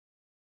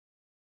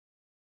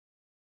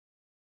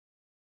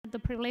The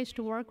privilege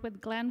to work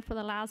with Glen for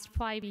the last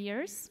 5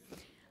 years.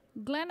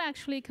 Glen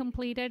actually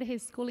completed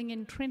his schooling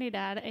in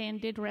Trinidad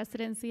and did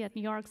residency at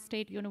New York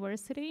State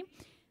University.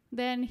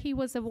 Then he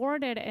was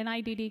awarded an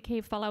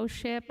NIDDK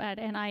fellowship at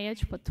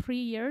NIH for 3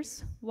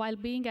 years. While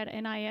being at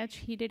NIH,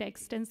 he did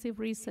extensive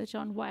research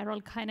on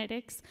viral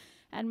kinetics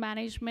and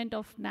management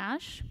of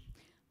NASH.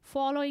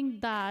 Following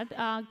that,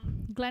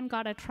 Glen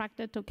got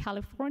attracted to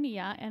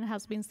California and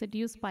has been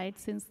seduced by it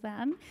since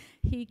then.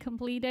 He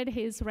completed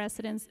his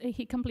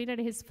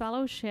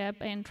fellowship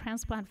and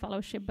transplant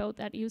fellowship both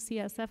at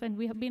UCSF, and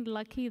we have been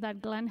lucky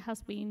that Glen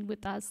has been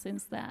with us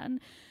since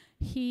then.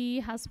 He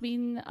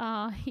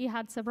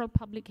had several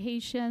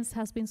publications,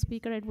 has been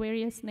speaker at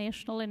various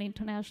national and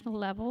international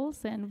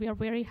levels, and we are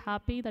very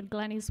happy that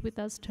Glen is with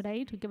us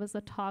today to give us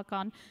a talk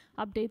on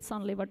updates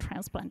on liver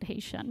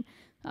transplantation.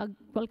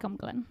 Welcome,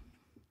 Glen.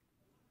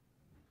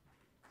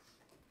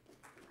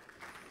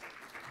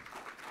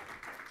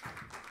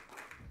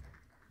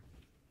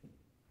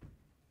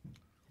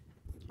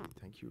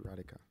 Thank you,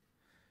 Radhika.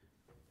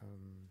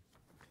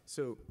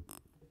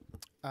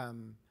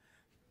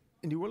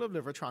 In the world of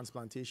liver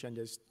transplantation,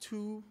 there's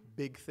two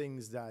big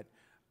things that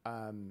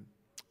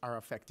are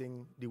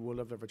affecting the world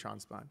of liver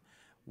transplant.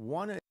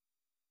 One is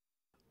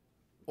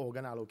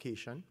organ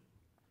allocation,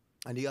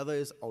 and the other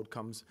is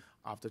outcomes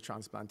after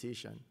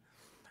transplantation.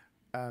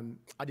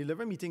 At the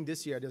liver meeting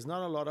this year, there's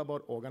not a lot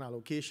about organ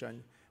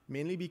allocation,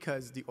 mainly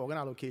because the organ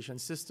allocation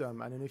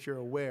system, and if you're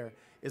aware,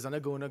 is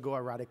undergoing a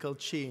radical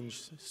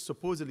change,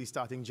 supposedly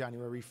starting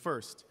January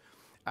 1st.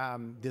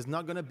 There's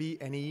not going to be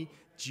any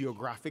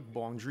geographic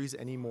boundaries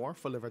anymore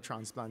for liver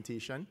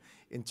transplantation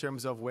in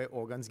terms of where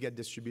organs get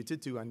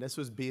distributed to, and this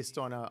was based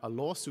on a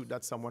lawsuit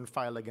that someone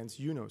filed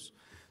against UNOS.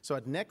 So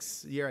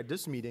next year at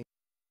this meeting,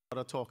 we're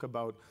going to talk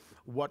about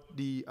what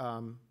the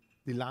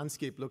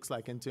landscape looks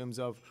like in terms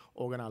of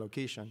organ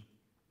allocation.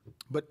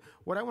 But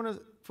what I want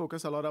to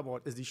focus a lot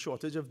about is the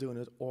shortage of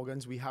donor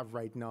organs we have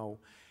right now.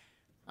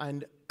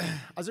 And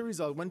as a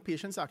result, when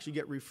patients actually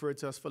get referred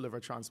to us for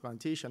liver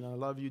transplantation, and a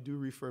lot of you do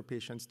refer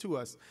patients to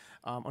us,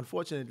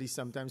 unfortunately,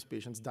 sometimes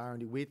patients die on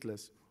the wait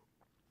list,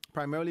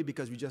 primarily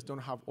because we just don't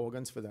have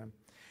organs for them.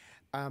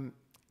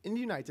 In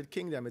the United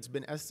Kingdom, it's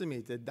been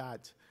estimated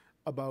that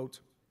about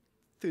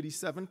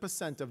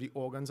 37% of the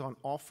organs on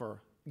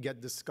offer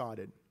get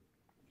discarded.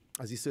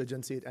 As the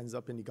surgeons say, it ends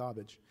up in the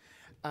garbage.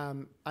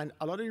 And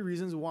a lot of the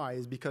reasons why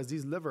is because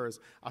these livers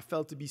are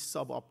felt to be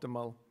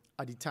suboptimal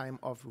at the time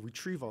of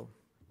retrieval.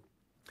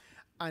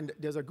 And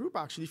there's a group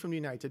actually from the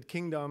United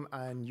Kingdom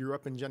and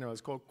Europe in general. It's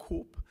called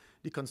COPE,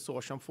 the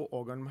Consortium for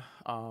Organ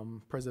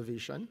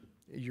Preservation,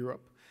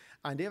 Europe.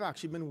 And they've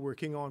actually been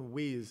working on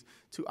ways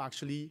to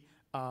actually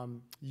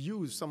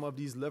use some of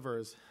these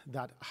livers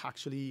that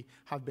actually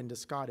have been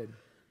discarded.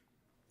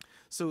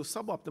 So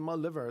suboptimal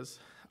livers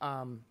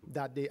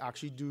that they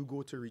actually do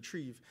go to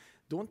retrieve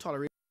don't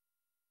tolerate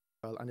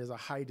well, and there's a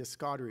high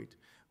discard rate.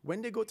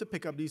 When they go to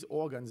pick up these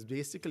organs,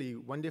 basically,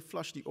 when they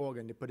flush the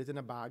organ, they put it in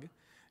a bag,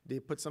 they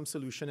put some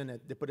solution in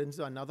it, they put it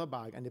into another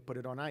bag, and they put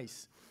it on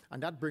ice.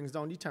 And that brings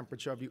down the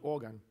temperature of the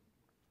organ.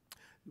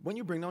 When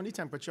you bring down the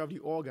temperature of the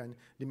organ,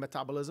 the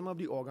metabolism of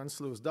the organ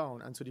slows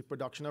down, and so the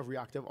production of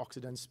reactive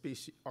oxygen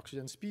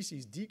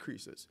species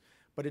decreases.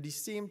 But at the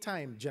same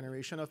time,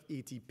 generation of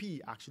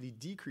ATP actually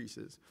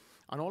decreases.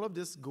 And all of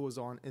this goes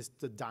on is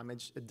to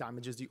damage, it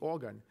damages the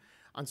organ.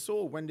 And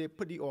so when they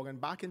put the organ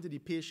back into the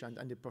patient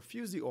and they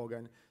perfuse the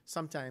organ,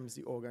 sometimes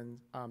the organ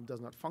does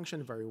not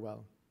function very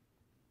well.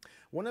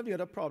 One of the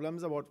other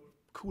problems about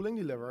cooling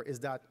the liver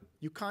is that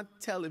you can't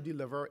tell if the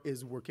liver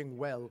is working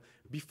well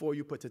before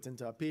you put it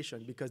into a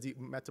patient because the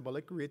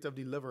metabolic rate of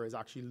the liver is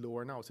actually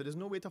lower now. So there's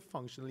no way to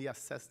functionally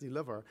assess the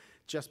liver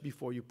just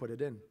before you put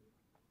it in.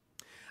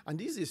 And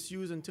these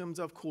issues in terms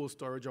of cold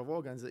storage of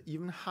organs are an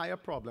even higher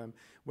problem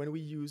when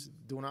we use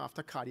donor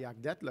after cardiac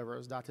death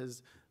livers, that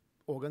is,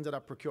 organs that are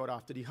procured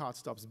after the heart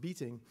stops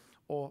beating,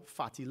 or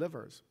fatty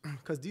livers,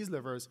 because these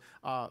livers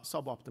are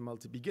suboptimal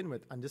to begin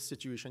with, and this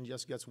situation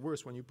just gets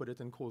worse when you put it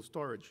in cold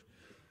storage.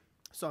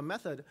 So a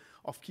method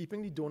of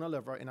keeping the donor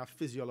liver in a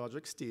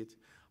physiologic state,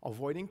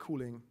 avoiding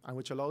cooling, and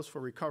which allows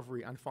for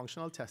recovery and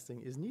functional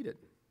testing is needed.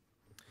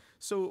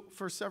 So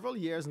for several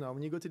years now,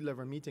 when you go to the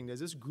liver meeting, there's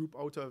this group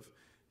out of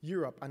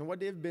Europe, and what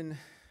they've been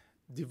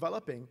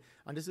developing,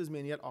 and this is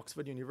mainly at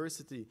Oxford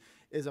University,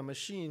 is a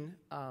machine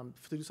to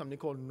do something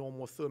called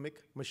normothermic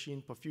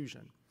machine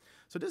perfusion.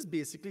 So this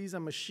basically is a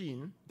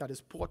machine that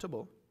is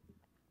portable,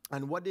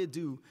 and what they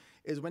do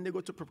is when they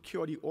go to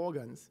procure the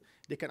organs,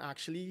 they can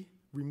actually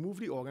remove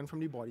the organ from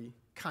the body,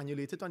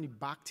 cannulate it on the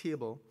back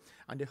table,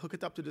 and they hook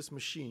it up to this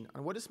machine.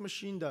 And what this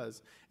machine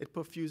does, it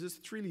perfuses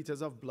 3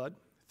 liters of blood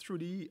through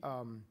the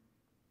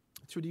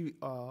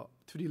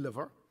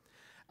liver,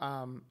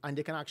 and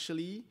they can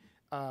actually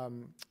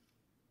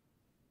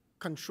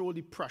control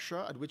the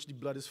pressure at which the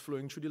blood is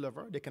flowing through the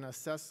liver. They can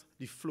assess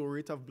the flow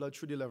rate of blood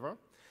through the liver.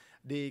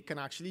 They can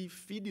actually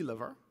feed the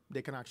liver.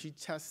 They can actually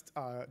test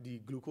the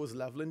glucose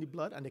level in the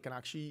blood, and they can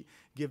actually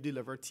give the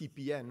liver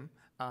TPN,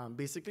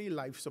 basically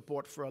life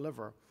support for a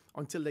liver,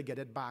 until they get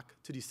it back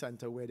to the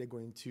center where they're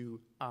going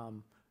to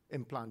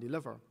implant the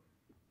liver.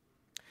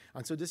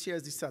 And so this here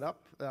is the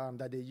setup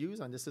that they use,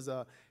 and this is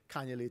a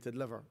cannulated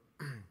liver.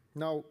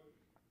 Now,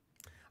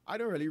 I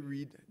don't really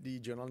read the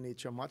journal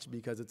Nature much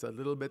because it's a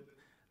little bit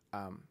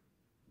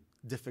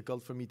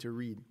difficult for me to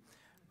read.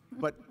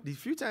 But the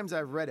few times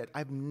I've read it,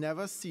 I've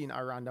never seen a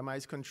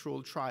randomized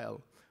controlled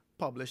trial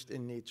published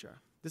in Nature.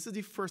 This is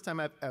the first time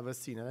I've ever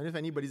seen it. I don't know if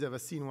anybody's ever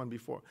seen one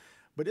before.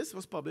 But this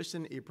was published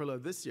in April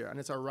of this year, and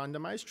it's a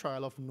randomized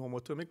trial of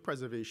normothermic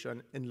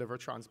preservation in liver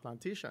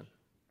transplantation.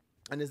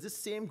 And it's this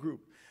same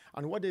group.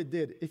 And what they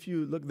did, if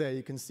you look there,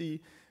 you can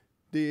see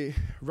the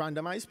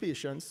randomized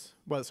patients,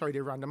 they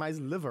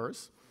randomized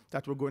livers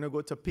that were going to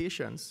go to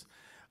patients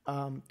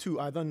to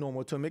either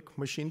normothermic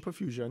machine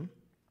perfusion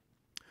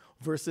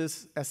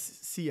versus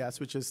SCS,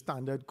 which is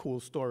standard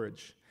cold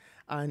storage.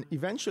 And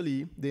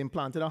eventually, they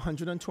implanted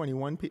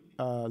 121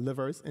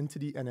 livers into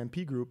the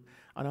NMP group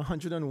and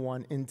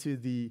 101 into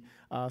the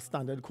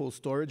standard cold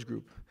storage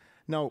group.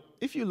 Now,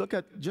 if you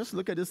just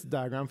look at this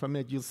diagram for a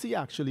minute, you'll see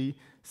actually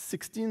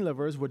 16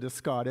 livers were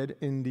discarded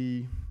in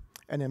the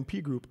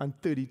NMP group and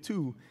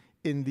 32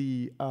 in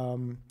the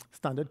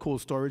standard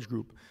cold storage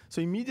group.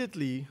 So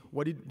immediately,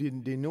 what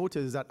they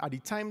noticed is that at the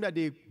time that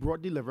they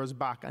brought the livers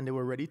back and they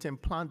were ready to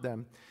implant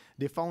them,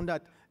 they found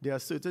that there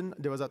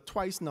was a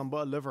twice number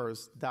of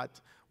livers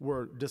that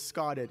were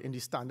discarded in the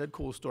standard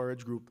cold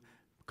storage group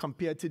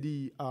compared to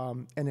the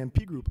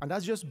NMP group. And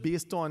that's just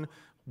based on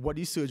what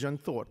the surgeon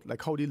thought,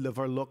 like how the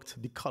liver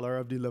looked, the color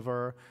of the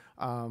liver,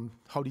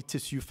 how the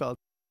tissue felt.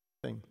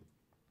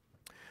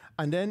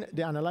 And then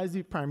they analyzed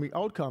the primary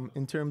outcome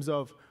in terms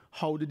of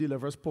how did the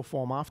livers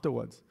perform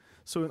afterwards.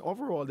 So in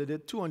overall, they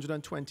did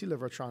 220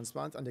 liver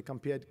transplants, and they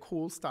compared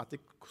cold static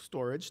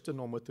storage to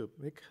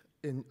normothermic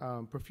in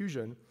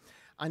perfusion.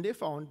 And they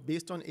found,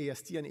 based on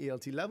AST and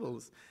ALT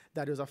levels,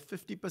 that there was a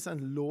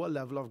 50% lower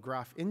level of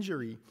graft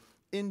injury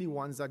in the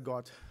ones that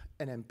got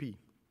NMP.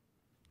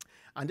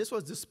 And this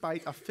was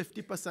despite a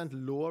 50%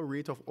 lower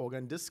rate of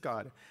organ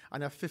discard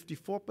and a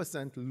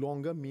 54%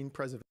 longer mean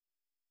preservation.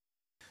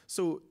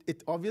 So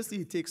it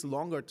obviously takes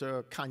longer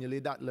to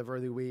cannulate that liver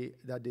the way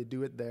that they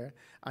do it there,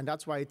 and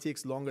that's why it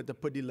takes longer to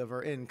put the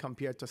liver in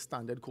compared to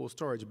standard cold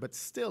storage. But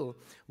still,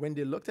 when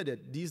they looked at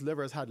it, these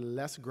livers had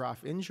less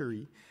graft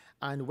injury,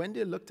 and when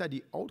they looked at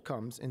the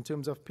outcomes in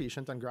terms of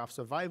patient and graft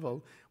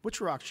survival,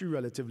 which were actually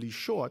relatively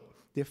short,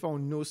 they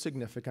found no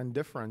significant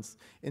difference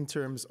in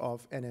terms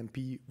of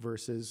NMP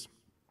versus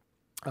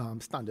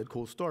standard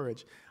cold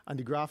storage. And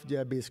the graph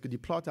there, basically, the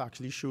plot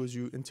actually shows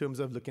you, in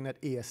terms of looking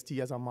at AST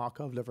as a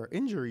marker of liver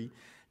injury,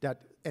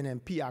 that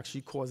NMP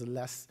actually caused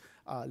less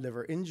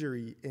liver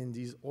injury in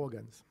these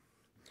organs.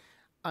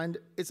 And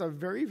it's a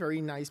very, very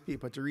nice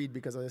paper to read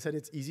because, as I said,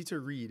 it's easy to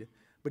read.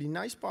 But the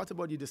nice part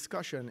about the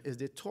discussion is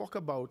they talk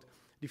about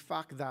the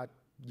fact that,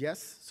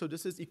 yes, so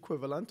this is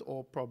equivalent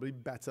or probably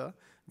better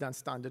than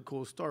standard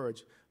cold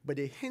storage, but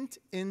they hint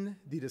in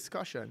the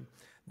discussion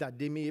that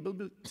they may be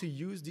able to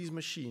use these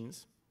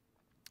machines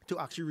to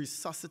actually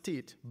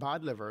resuscitate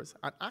bad livers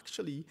and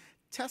actually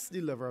test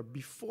the liver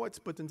before it's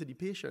put into the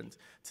patient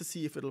to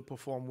see if it'll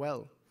perform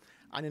well.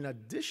 And in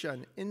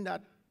addition, in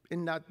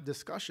that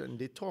discussion,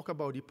 they talk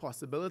about the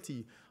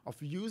possibility of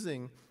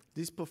using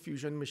these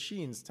perfusion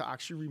machines to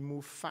actually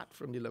remove fat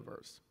from the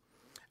livers.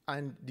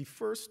 And the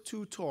first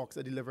two talks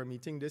at the liver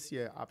meeting this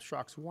year,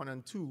 abstracts 1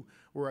 and 2,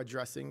 were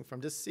addressing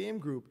from this same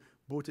group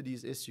both of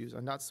these issues,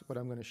 and that's what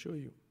I'm going to show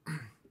you.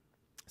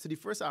 So the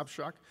first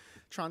abstract,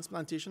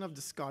 transplantation of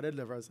discarded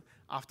livers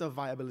after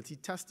viability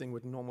testing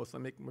with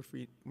normothermic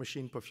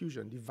machine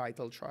perfusion, the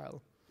VITAL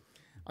trial.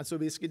 And so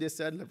basically they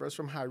said livers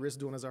from high-risk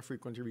donors are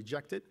frequently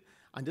rejected,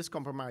 and this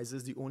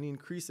compromises the only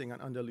increasing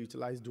and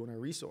underutilized donor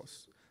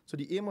resource. So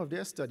the aim of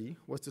their study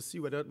was to see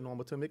whether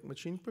normothermic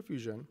machine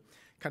perfusion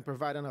can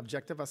provide an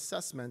objective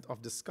assessment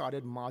of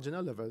discarded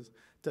marginal livers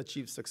to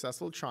achieve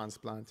successful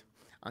transplant,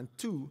 and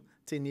 2,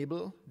 to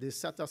enable, they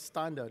set a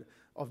standard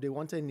of they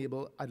want to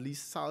enable at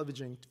least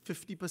salvaging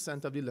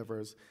 50% of the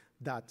livers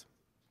that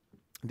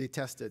they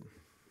tested.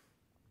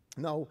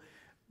 Now,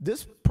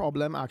 this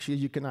problem actually,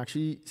 you can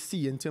actually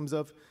see in terms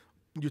of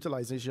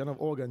utilization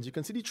of organs. You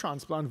can see the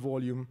transplant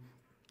volume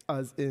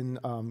as in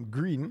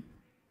green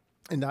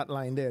in that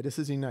line there. This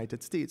is the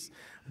United States.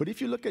 But if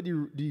you look at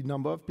the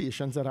number of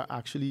patients that are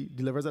actually,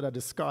 the livers that are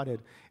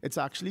discarded, it's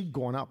actually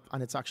gone up,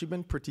 and it's actually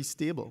been pretty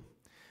stable.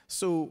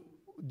 So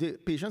the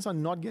patients are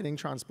not getting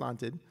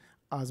transplanted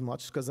as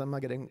much because they're not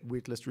getting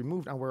waitlist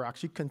removed, and we're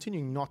actually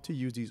continuing not to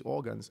use these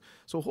organs.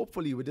 So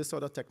hopefully with this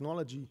sort of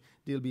technology,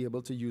 they'll be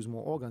able to use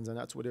more organs, and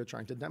that's what they're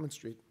trying to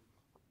demonstrate.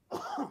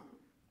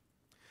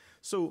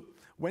 So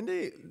when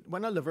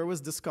a liver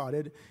was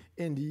discarded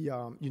in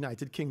the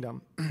United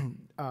Kingdom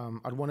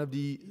at one of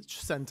the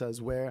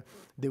centers where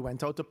they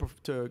went out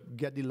to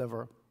get the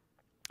liver,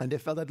 and they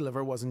felt that the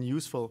liver wasn't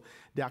useful,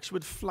 they actually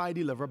would fly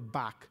the liver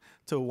back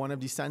to one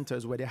of the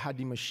centers where they had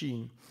the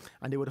machine,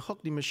 and they would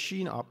hook the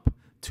machine up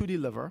to the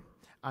liver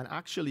and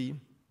actually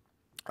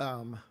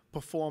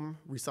perform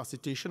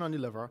resuscitation on the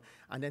liver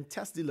and then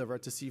test the liver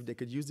to see if they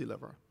could use the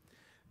liver.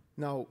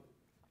 Now,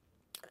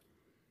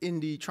 in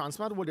the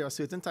transplant world, there are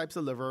certain types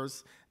of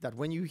livers that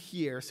when you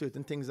hear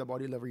certain things about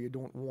the liver you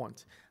don't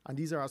want. And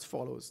these are as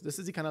follows. This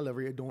is the kind of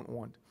liver you don't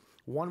want.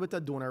 One with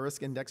a donor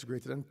risk index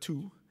greater than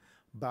 2,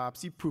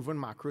 biopsy-proven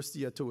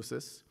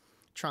macrosteatosis,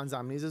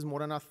 transaminases more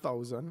than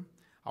 1,000,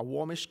 a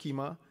warm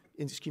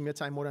ischemia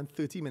time more than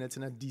 30 minutes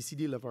in a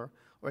DCD liver,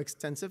 or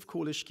extensive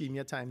cold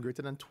ischemia time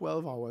greater than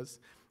 12 hours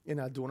in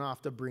a donor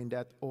after brain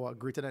death, or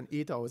greater than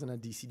 8 hours in a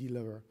DCD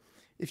liver.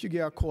 If you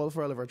get a call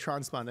for a liver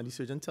transplant and the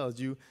surgeon tells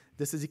you,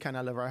 this is the kind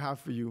of liver I have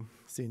for you,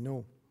 say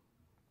no.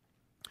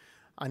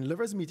 And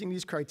livers meeting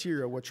these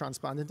criteria were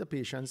transplanted to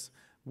patients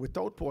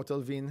without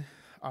portal vein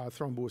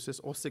thrombosis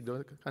or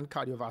significant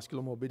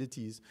cardiovascular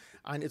morbidities,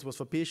 and it was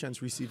for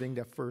patients receiving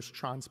their first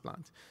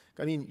transplant.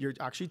 I mean, you're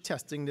actually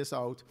testing this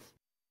out.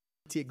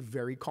 Take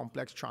very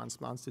complex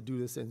transplants to do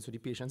this in, so the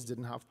patients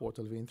didn't have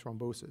portal vein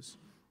thrombosis.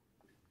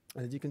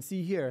 And as you can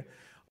see here,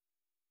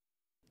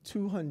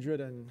 200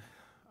 and,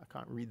 I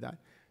can't read that,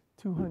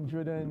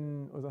 200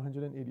 and, was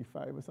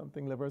 185 or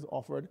something livers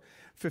offered,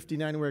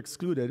 59 were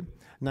excluded,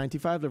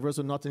 95 livers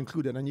were not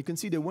included, and you can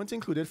see they weren't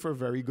included for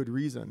very good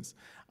reasons.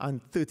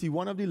 And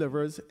 31 of the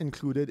livers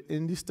included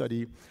in the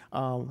study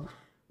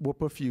were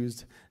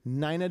perfused,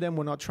 9 of them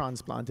were not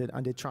transplanted,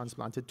 and they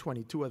transplanted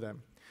 22 of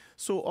them.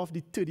 So of the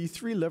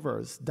 33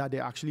 livers that they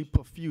actually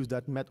perfused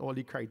that met all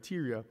the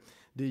criteria,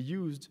 they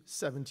used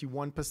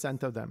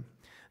 71% of them.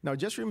 Now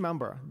just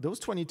remember, those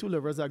 22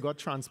 livers that got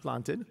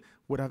transplanted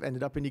would have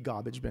ended up in the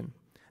garbage bin.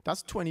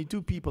 That's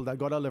 22 people that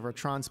got a liver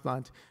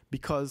transplant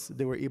because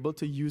they were able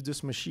to use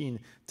this machine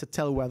to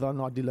tell whether or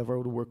not the liver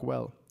would work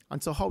well.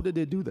 And so how did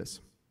they do this?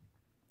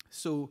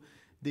 So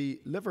the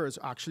livers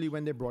actually,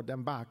 when they brought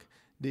them back,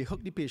 they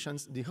hooked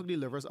the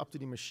livers up to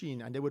the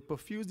machine, and they would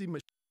perfuse the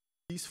machine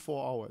at least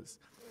 4 hours.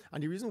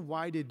 And the reason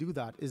why they do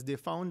that is they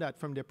found that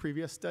from their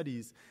previous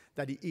studies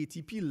that the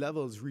ATP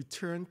levels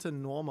return to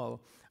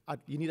normal.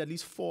 You need at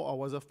least 4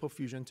 hours of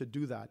perfusion to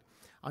do that.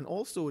 And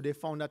also they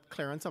found that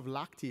clearance of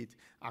lactate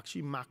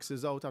actually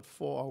maxes out at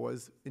 4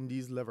 hours in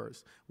these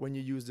livers when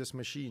you use this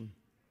machine.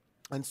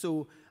 And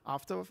so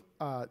after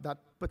that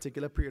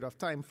particular period of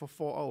time, for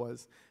 4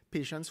 hours,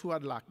 patients who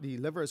had the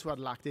livers who had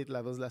lactate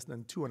levels less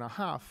than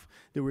 2.5,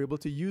 they were able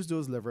to use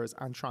those livers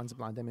and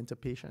transplant them into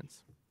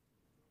patients.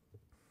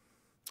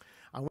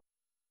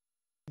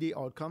 Day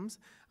outcomes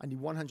and the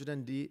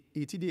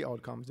 180-day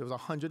outcomes, there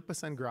was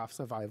 100% graft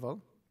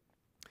survival,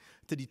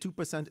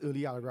 32%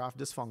 early allograft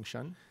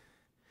dysfunction,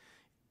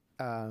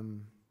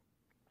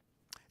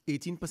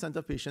 18%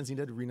 of patients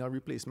needed renal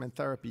replacement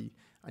therapy,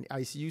 and the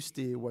ICU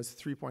stay was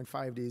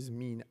 3.5 days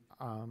mean,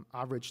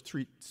 average,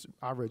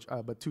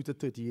 but 2 to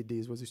 38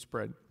 days was the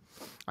spread.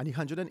 And the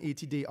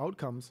 180-day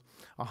outcomes,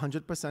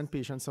 100%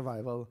 patient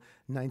survival,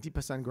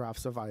 90% graft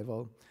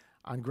survival,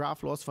 and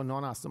graft loss for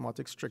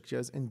non-anastomotic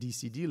strictures in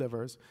DCD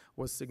livers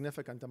was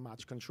significant to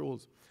match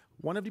controls.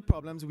 One of the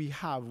problems we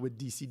have with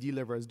DCD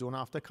livers, donor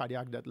after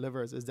cardiac death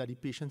livers, is that the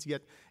patients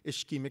get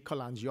ischemic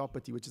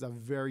cholangiopathy, which is a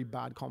very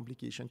bad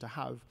complication to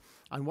have.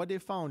 And what they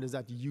found is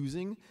that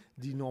using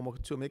the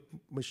normotomic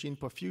machine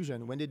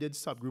perfusion, when they did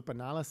subgroup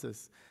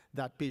analysis,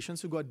 that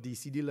patients who got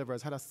DCD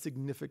livers had a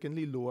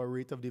significantly lower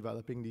rate of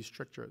developing these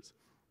strictures.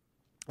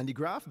 And the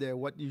graph there,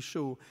 what you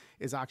show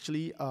is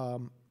actually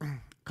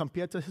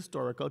compared to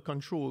historical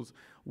controls,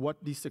 what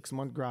the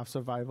 6-month graft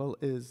survival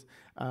is.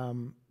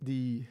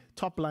 The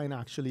top line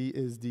actually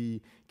is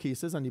the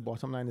cases and the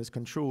bottom line is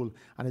control.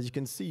 And as you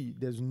can see,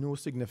 there's no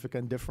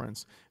significant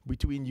difference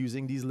between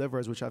using these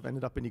livers, which have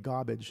ended up in the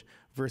garbage,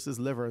 versus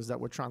livers that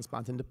were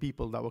transplanted to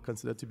people that were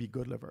considered to be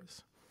good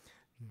livers.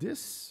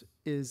 This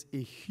is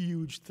a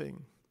huge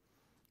thing,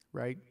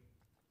 right?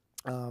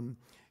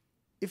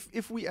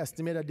 If we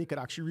estimate that they could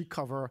actually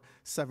recover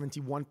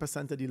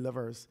 71% of the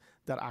livers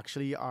that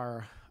actually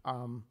are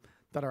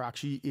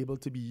actually able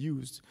to be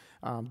used,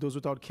 those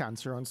without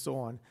cancer and so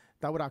on,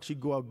 that would actually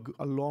go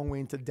a long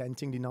way into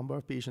denting the number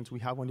of patients we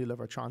have on the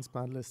liver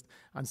transplant list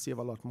and save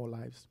a lot more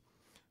lives.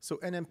 So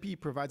NMP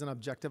provides an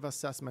objective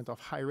assessment of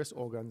high-risk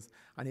organs,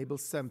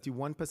 enables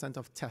 71%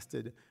 of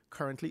tested,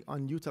 currently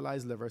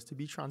unutilized livers to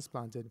be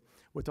transplanted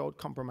without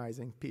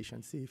compromising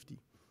patient safety.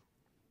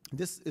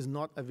 This is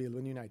not available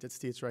in the United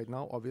States right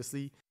now.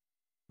 Obviously,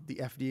 the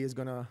FDA is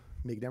going to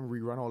make them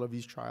rerun all of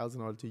these trials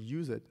in order to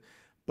use it.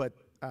 But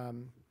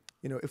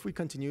if we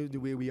continue the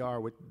way we are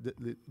with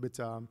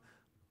the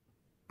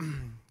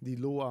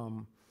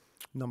low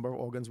number of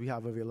organs we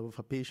have available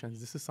for patients,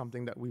 this is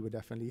something that we would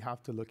definitely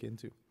have to look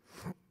into.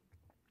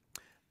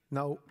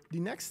 Now, the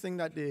next thing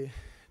that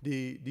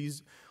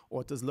these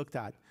authors looked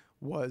at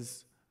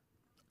was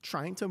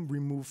trying to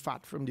remove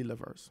fat from the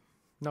livers.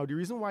 Now, the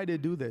reason why they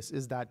do this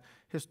is that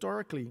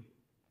historically,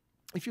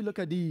 if you look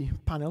at the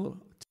panel,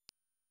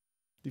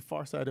 the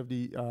far side of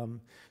the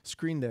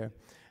screen there,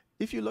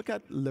 if you look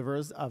at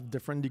livers of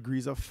different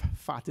degrees of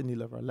fat in the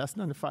liver, less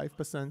than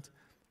 5%,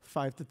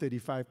 5 to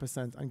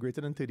 35%, and greater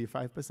than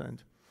 35%,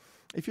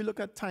 if you look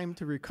at time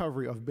to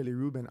recovery of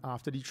bilirubin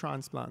after the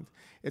transplant,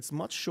 it's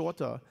much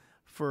shorter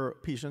for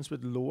patients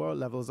with lower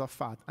levels of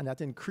fat, and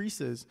that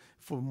increases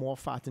for more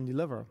fat in the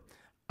liver.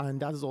 And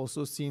that is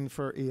also seen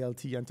for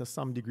ALT and to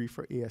some degree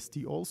for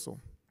AST also.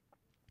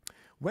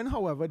 When,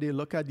 however, they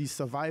look at the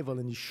survival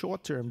in the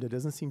short term, there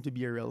doesn't seem to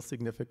be a real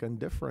significant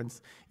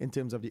difference in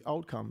terms of the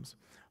outcomes.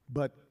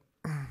 But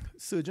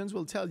surgeons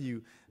will tell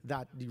you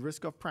that the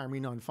risk of primary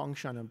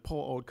non-function and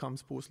poor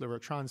outcomes post-liver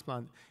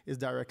transplant is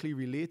directly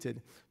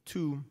related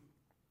to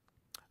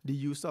the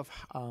use of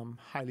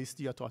highly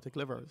steatotic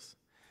livers.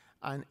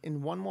 And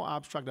in one more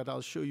abstract that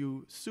I'll show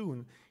you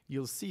soon,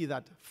 you'll see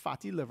that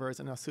fatty livers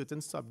in a certain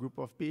subgroup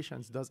of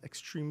patients does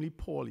extremely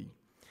poorly.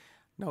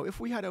 Now, if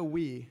we had a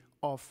way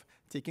of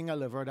taking a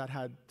liver that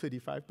had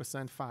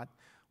 35% fat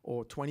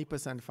or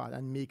 20% fat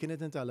and making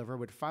it into a liver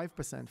with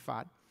 5%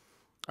 fat,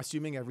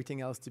 assuming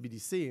everything else to be the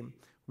same,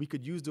 we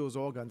could use those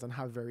organs and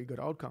have very good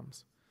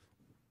outcomes.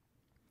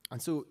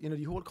 And so,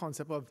 the whole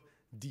concept of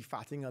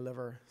defatting a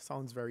liver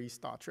sounds very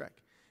Star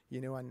Trek.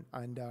 When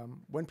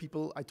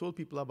I told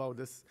people about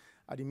this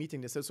at the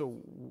meeting, they said,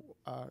 so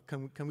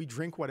can we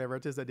drink whatever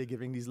it is that they're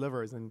giving these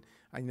livers? And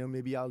I know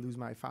maybe I'll lose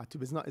my fat too,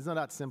 but it's not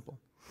that simple.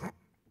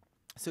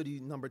 So the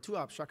number 2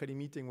 abstract at the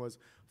meeting was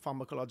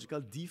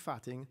pharmacological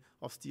defatting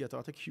of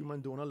steatotic human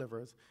donor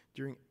livers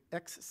during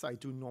ex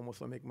situ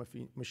normothermic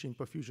machine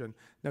perfusion.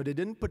 Now, they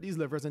didn't put these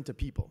livers into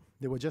people.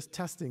 They were just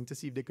testing to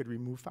see if they could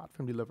remove fat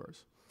from the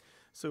livers.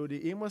 So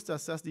the aim was to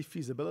assess the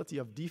feasibility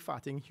of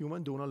defatting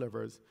human donor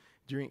livers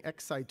during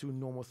ex situ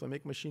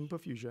normothermic machine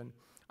perfusion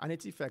and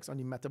its effects on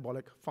the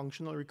metabolic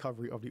functional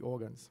recovery of the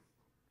organs.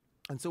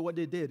 And so what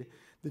they did,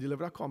 they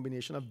delivered a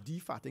combination of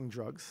defatting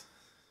drugs,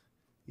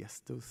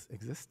 yes, those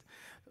exist,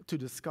 to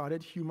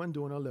discarded human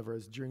donor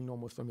livers during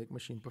normothermic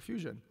machine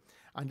perfusion.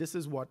 And this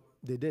is what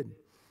they did.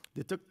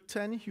 They took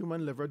 10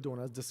 human liver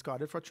donors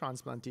discarded for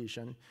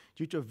transplantation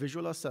due to a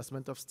visual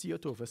assessment of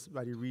steatosis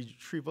by the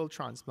retrieval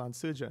transplant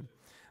surgeon.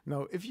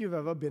 Now, if you've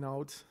ever been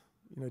out,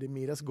 they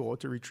made us go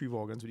out to retrieve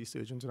organs with the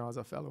surgeons when I was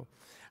a fellow.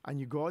 And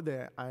you go out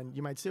there and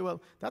you might say,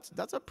 well,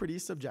 that's a pretty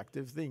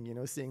subjective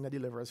thing, saying that the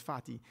liver is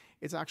fatty.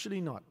 It's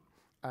actually not.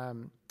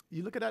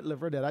 You look at that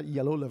liver there, that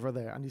yellow liver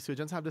there, and the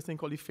surgeons have this thing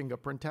called the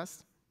fingerprint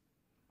test.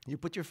 You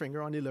put your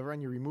finger on the liver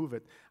and you remove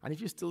it. And if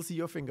you still see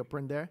your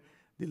fingerprint there,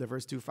 the liver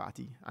is too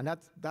fatty. And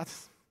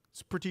that's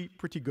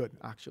pretty good,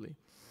 actually.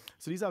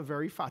 So these are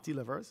very fatty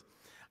livers.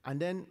 And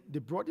then they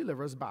brought the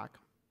livers back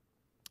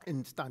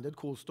in standard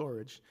cold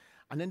storage.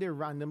 And then they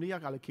randomly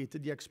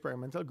allocated the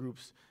experimental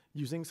groups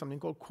using something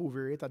called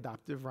covariate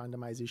adaptive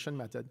randomization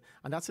method.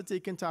 And that's to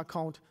take into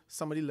account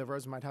some of the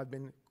livers might have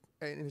been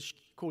in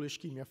cold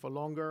ischemia for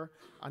longer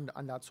and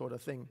that sort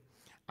of thing.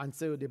 And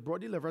so they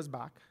brought the livers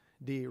back,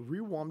 they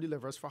rewarmed the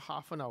livers for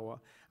half an hour,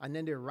 and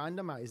then they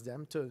randomized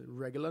them to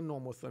regular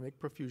normothermic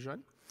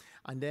perfusion.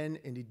 And then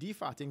in the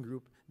defatting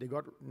group, they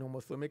got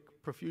normothermic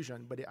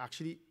perfusion, but they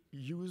actually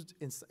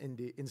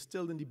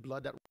instilled in the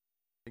blood that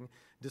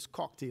this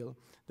cocktail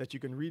that you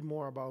can read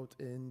more about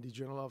in the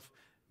Journal of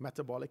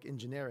Metabolic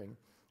Engineering.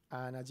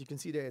 And as you can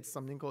see there, it's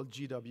something called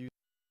GW7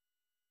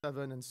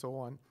 and so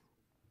on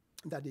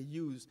that they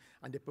use,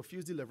 and they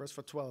perfuse the livers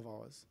for 12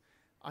 hours.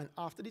 And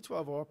after the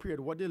 12-hour period,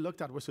 what they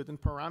looked at were certain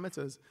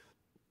parameters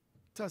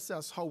to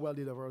assess how well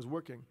the liver was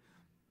working.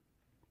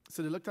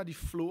 So they looked at the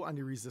flow and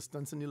the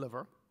resistance in the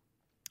liver,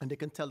 and they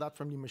can tell that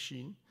from the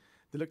machine.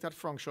 They looked at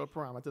functional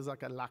parameters like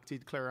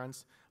lactate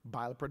clearance,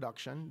 bile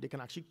production. They can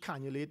actually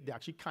cannulate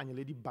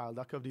the bile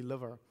duct of the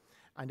liver,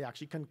 and they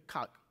actually can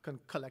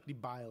collect the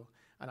bile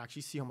and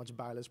actually see how much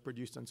bile is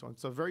produced and so on.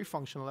 So a very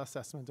functional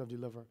assessment of the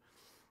liver.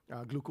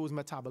 Glucose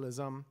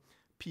metabolism,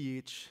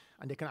 pH,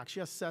 and they can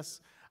actually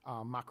assess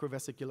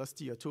macrovesicular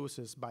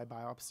steatosis by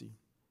biopsy.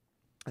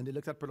 And they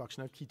looked at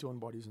production of ketone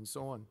bodies and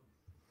so on.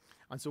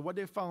 And so what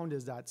they found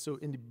is that, so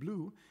in the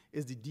blue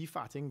is the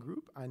defatting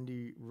group, and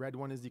the red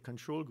one is the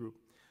control group.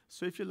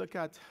 So if you look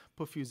at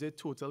perfusate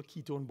total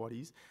ketone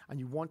bodies, and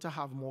you want to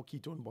have more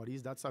ketone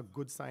bodies, that's a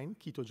good sign.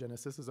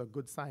 Ketogenesis is a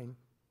good sign.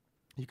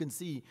 You can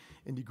see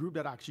in the group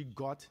that actually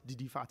got the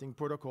defatting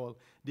protocol,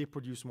 they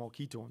produce more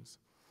ketones.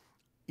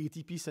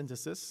 ATP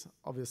synthesis,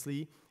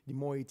 obviously, the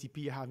more ATP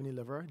you have in the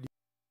liver, the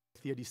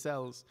healthier the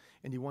cells.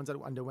 And the ones that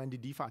underwent the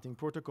defatting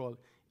protocol,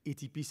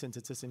 ATP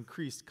synthesis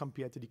increased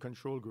compared to the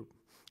control group.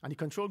 And the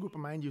control group,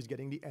 mind you, is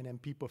getting the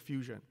NMP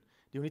perfusion.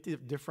 The only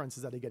difference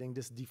is that they're getting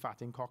this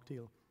defatting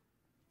cocktail.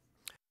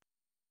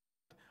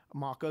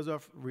 Markers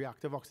of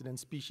reactive oxidant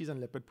species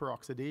and lipid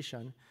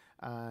peroxidation,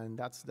 and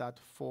that's that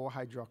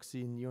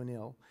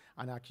 4-hydroxyneonyl.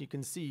 And actually you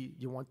can see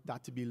you want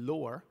that to be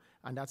lower,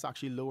 and that's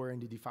actually lower in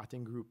the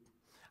defatting group.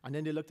 And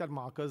then they looked at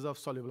markers of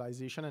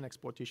solubilization and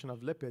exportation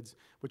of lipids,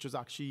 which was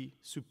actually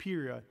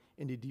superior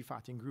in the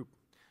defatting group.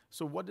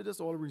 So what did this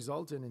all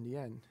result in the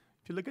end?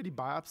 If you look at the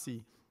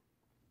biopsy,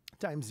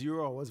 times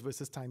 0 hours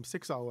versus times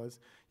 6 hours,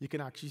 you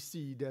can actually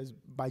see there's,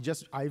 by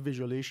just eye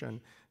visualization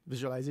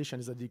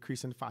is a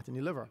decrease in fat in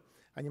the liver.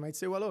 And you might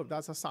say, well, oh,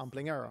 that's a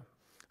sampling error.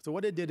 So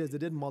what they did is they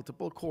did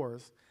multiple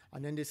cores,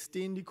 and then they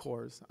stained the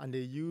cores, and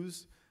they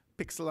use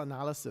pixel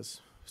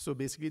analysis. So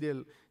basically,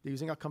 they're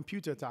using a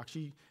computer to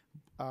actually,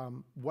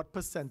 what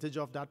percentage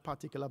of that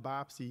particular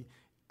biopsy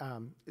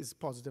is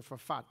positive for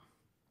fat.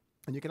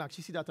 And you can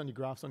actually see that on the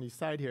graphs on the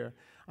side here.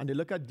 And they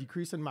look at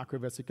decrease in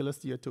macrovesicular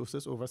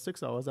steatosis over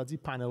 6 hours. That's the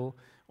panel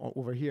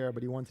over here,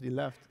 but the one to the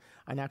left.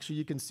 And actually,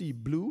 you can see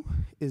blue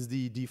is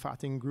the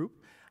defatting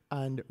group,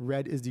 and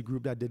red is the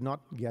group that did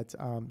not get,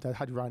 that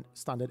had run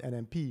standard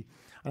NMP.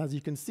 And as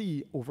you can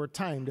see, over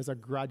time, there's a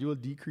gradual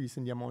decrease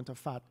in the amount of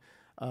fat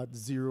at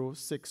 0,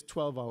 6,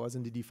 12 hours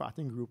in the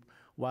defatting group,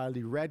 while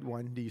the red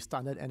one, the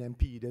standard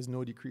NMP, there's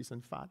no decrease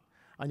in fat.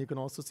 And you can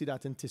also see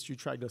that in tissue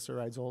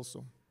triglycerides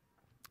also.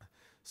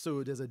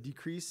 So there's a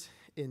decrease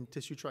in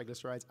tissue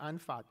triglycerides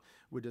and fat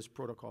with this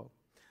protocol.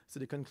 So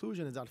the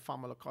conclusion is that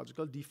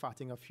pharmacological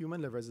defatting of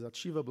human livers is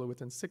achievable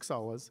within 6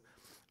 hours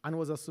and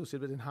was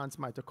associated with enhanced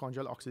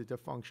mitochondrial oxidative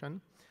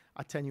function,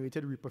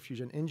 attenuated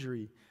reperfusion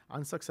injury,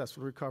 and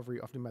successful recovery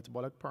of the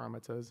metabolic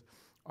parameters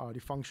or the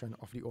function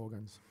of the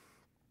organs.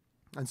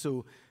 And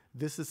so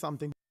this is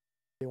something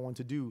they want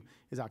to do,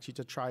 is actually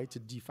to try to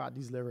defat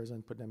these livers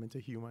and put them into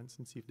humans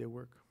and see if they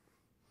work.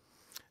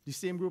 The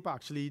same group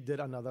actually did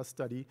another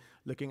study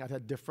looking at a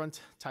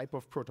different type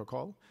of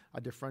protocol,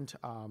 a different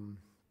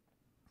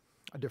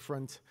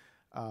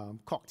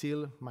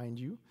cocktail, mind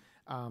you,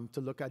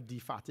 to look at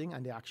defatting,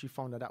 and they actually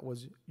found that that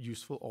was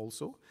useful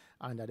also,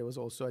 and that there was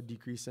also a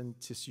decrease in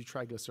tissue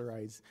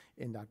triglycerides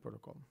in that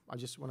protocol. I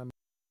just want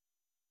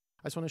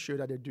to show you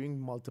that they're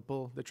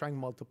trying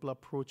multiple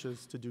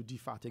approaches to do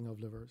defatting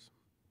of livers.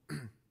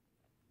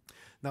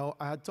 Now,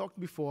 I had talked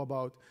before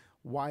about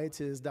why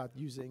it is that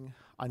using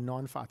a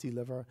non-fatty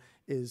liver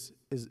is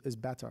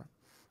better.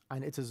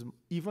 And it is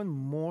even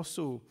more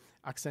so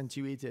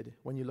accentuated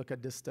when you look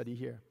at this study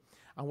here.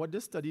 And what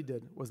this study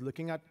did was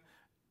looking at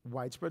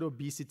widespread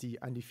obesity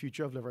and the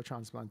future of liver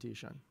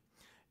transplantation.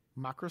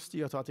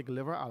 Macrosteatotic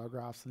liver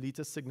allografts lead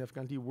to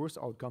significantly worse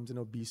outcomes in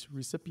obese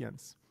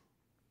recipients.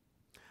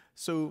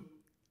 So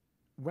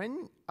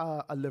when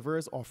a liver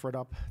is offered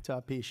up to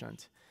a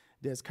patient,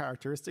 there's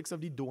characteristics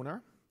of the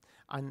donor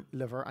and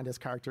liver, and there's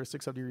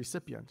characteristics of the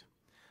recipient.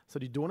 So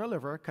the donor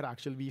liver could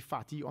actually be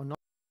fatty or not,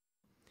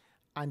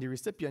 and the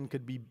recipient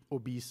could be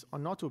obese or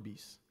not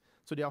obese.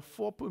 So there are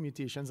 4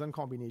 permutations and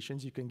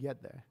combinations you can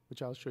get there,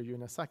 which I'll show you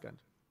in a second.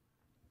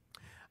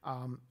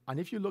 And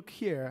if you look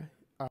here,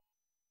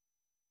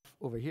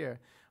 over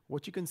here,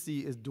 what you can see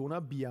is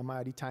donor BMI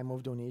at the time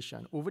of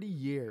donation. Over the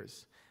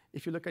years,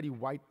 if you look at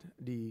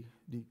the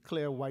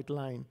clear white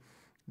line,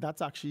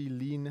 that's actually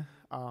lean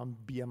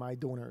BMI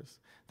donors.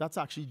 That's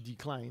actually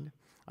declined.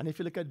 And if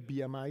you look at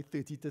BMI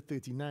 30 to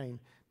 39,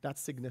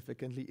 that's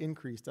significantly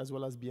increased, as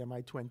well as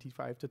BMI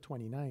 25 to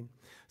 29.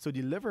 So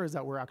the livers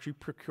that we're actually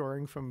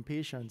procuring from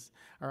patients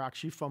are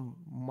actually from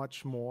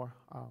much more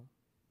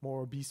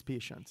obese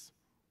patients.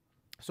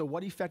 So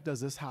what effect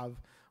does this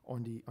have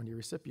on the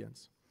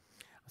recipients?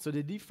 So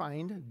they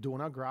defined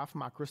donor graft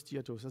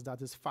macrosteatosis,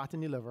 that is fat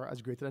in the liver,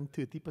 as greater than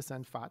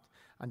 30% fat,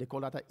 and they call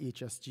that a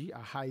HSG,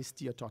 a high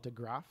steatotic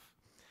graft.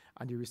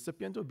 And the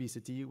recipient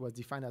obesity was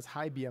defined as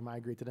high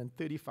BMI greater than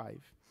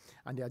 35,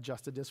 and they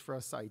adjusted this for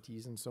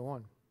ascites and so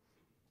on.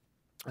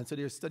 And so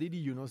they studied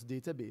the UNOS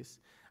database,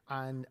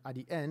 and at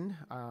the end,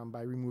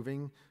 by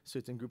removing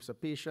certain groups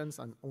of patients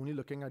and only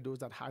looking at those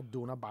that had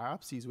donor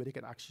biopsies where they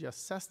could actually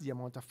assess the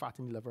amount of fat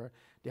in the liver,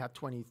 they had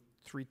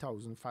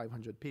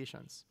 23,500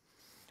 patients.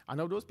 And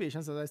of those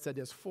patients, as I said,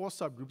 there's 4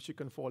 subgroups you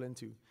can fall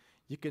into.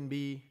 You can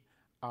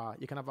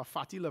have a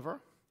fatty liver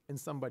in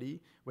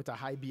somebody with a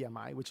high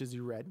BMI, which is the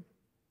red.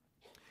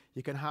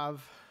 You can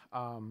have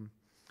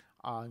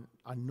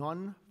a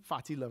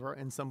non-fatty liver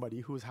in somebody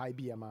who's high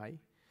BMI.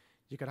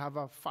 You can have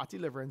a fatty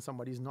liver in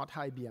somebody who's not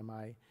high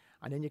BMI.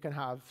 And then you can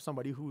have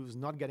somebody who's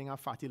not getting a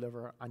fatty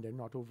liver and they're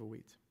not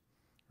overweight,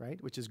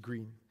 right? Which is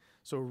green.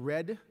 So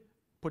red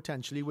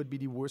potentially would be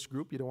the worst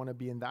group. You don't want to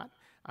be in that.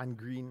 And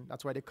green,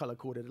 that's why they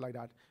color-coded it like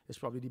that, is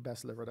probably the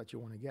best liver that you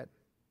want to get.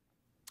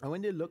 And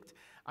when they looked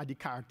at the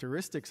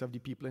characteristics of the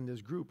people in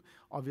this group,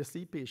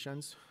 obviously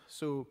patients,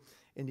 so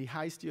in the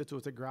high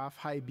steatotic graft,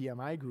 high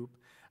BMI group,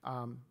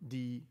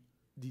 the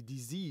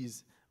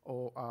disease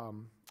or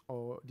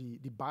the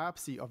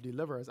biopsy of the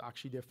livers,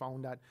 actually they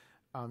found that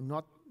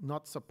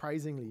not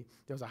surprisingly,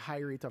 there was a high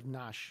rate of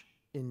NASH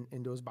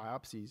in those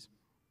biopsies.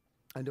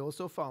 And they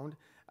also found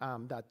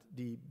that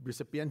the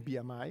recipient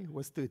BMI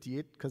was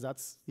 38, because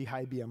that's the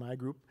high BMI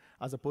group,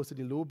 as opposed to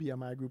the low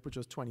BMI group, which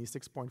was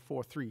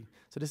 26.43.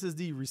 So this is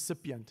the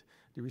recipient.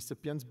 The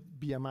recipient's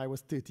BMI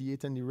was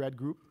 38 in the red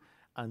group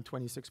and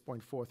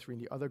 26.43 in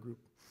the other group.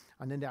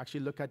 And then they actually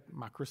look at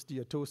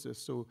macrosteatosis.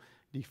 So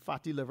the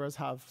fatty livers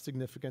have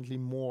significantly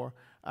more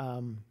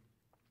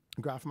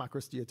graft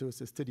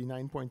macrosteatosis,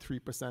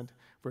 39.3%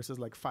 versus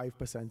like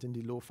 5% in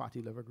the low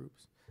fatty liver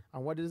groups.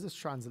 And what does this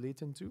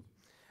translate into?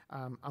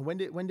 And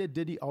when they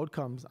did the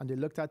outcomes and they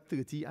looked at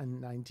 30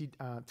 and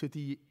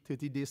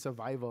 30-day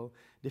survival,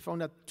 they found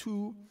that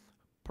 2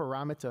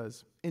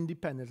 parameters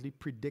independently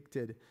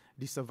predicted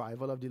the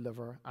survival of the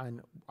liver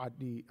and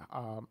the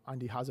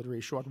hazard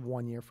ratio at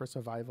 1 year for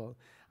survival.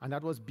 And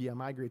that was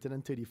BMI greater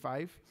than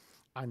 35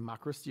 and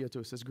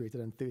macrosteatosis greater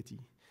than 30.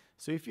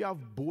 So if you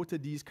have both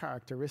of these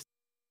characteristics,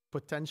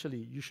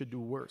 potentially you should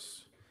do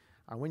worse.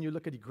 And when you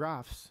look at the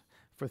graphs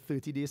for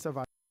 30-day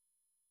survival,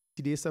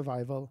 60-day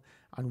survival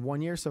and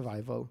 1-year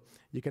survival,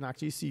 you can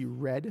actually see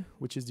red,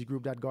 which is the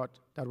group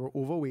that were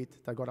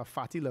overweight, that got a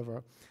fatty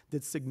liver,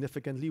 did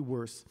significantly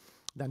worse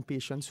than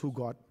patients who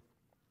got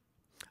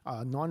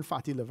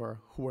non-fatty liver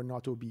who were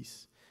not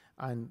obese.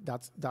 And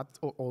that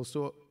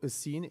also is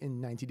seen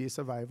in 90-day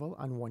survival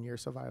and 1-year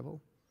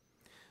survival.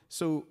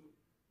 So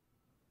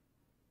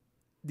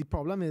the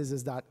problem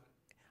is that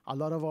a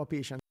lot of our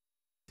patients,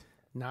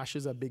 NASH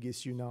is a big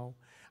issue now.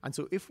 And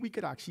so if we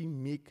could actually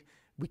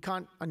we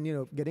can't,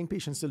 and getting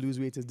patients to lose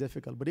weight is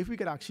difficult, but if we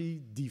could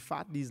actually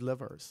defat these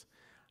livers,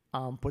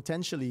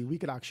 potentially we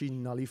could actually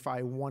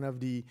nullify one of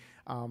the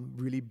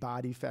really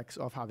bad effects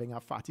of having a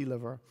fatty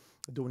liver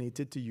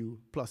donated to you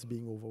plus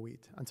being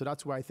overweight. And so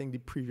that's why I think the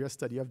previous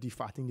study of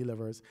defatting the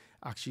livers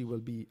actually will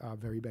be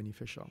very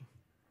beneficial.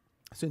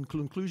 So in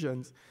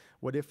conclusions,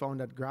 what they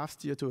found that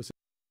graft steatosis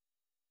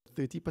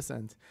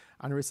 30%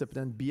 and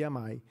recipient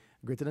BMI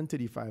greater than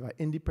 35 are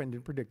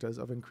independent predictors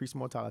of increased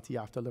mortality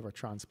after liver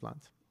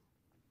transplant.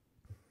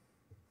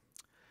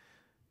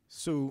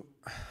 So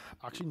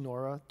actually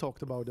Nora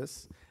talked about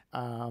this.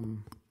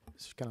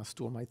 She kind of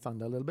stole my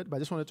thunder a little bit, but I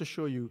just wanted to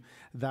show you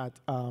that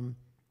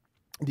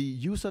the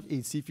use of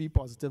HCV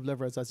positive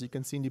livers, as you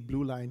can see in the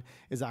blue line,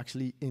 is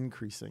actually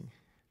increasing,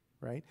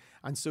 right?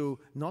 And so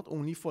not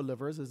only for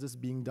livers is this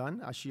being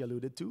done, as she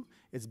alluded to,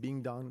 it's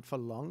being done for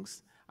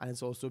lungs, and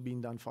it's also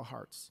being done for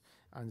hearts.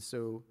 And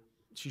so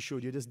she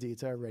showed you this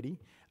data already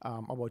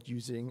about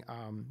using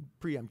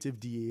preemptive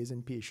DAs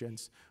in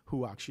patients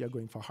who actually are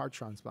going for heart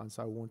transplants.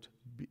 I won't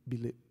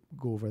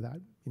go over that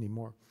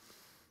anymore.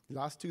 The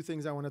last two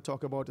things I want to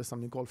talk about is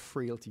something called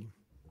frailty.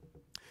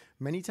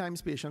 Many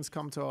times patients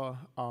come to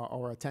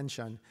our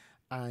attention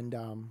and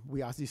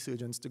we ask these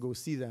surgeons to go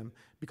see them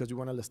because we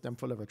want to list them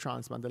for liver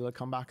transplant. They'll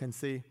come back and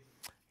say,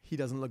 he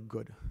doesn't look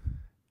good.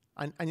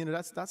 And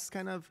that's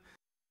kind of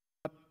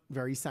not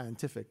very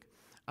scientific.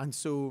 And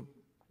so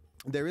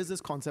there is this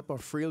concept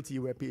of frailty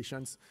where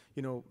patients,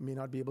 may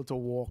not be able to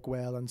walk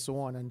well and so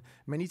on. And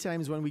many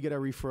times when we get a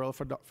referral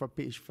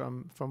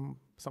from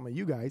some of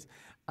you guys,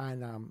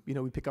 and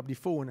we pick up the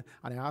phone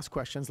and I ask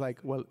questions like,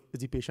 well, is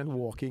the patient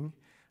walking?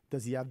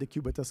 Does he have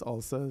decubitus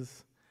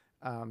ulcers?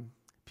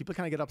 People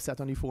kind of get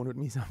upset on the phone with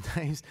me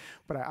sometimes,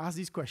 but I ask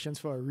these questions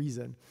for a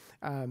reason.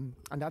 And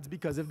that's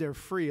because if they're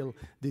frail,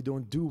 they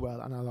don't do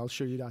well, and I'll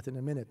show you that in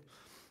a minute.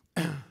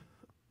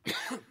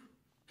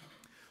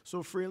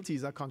 So frailty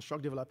is a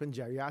construct developed in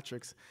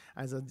geriatrics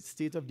as a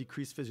state of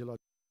decreased physiology.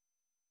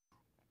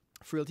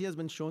 Frailty has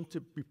been shown to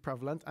be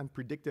prevalent and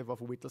predictive of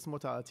weightless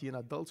mortality in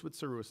adults with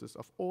cirrhosis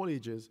of all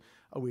ages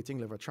awaiting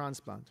liver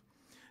transplant.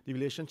 The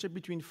relationship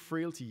between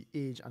frailty,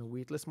 age, and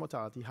weightless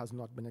mortality has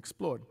not been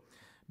explored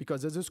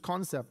because there's this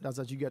concept that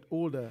as you get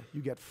older,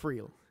 you get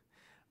frail.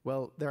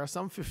 Well, there are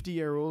some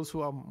 50-year-olds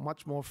who are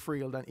much more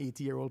frail than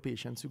 80-year-old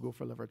patients who go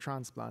for liver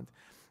transplant.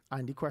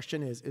 And the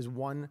question is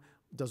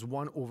does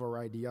one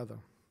override the other?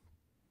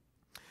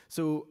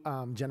 So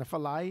Jennifer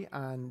Lai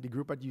and the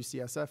group at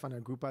UCSF and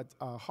a group at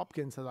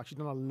Hopkins has actually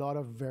done a lot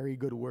of very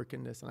good work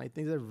in this. And I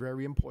think it's a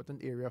very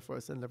important area for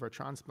us in liver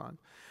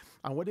transplant.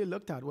 And what they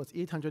looked at was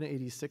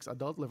 886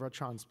 adult liver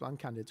transplant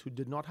candidates who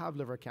did not have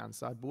liver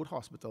cancer at both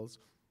hospitals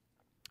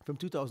from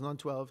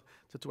 2012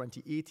 to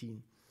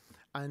 2018.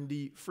 And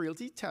the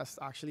frailty test,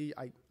 actually,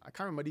 I can't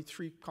remember the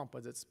three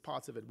composites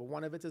parts of it, but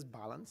one of it is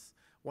balance.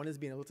 One is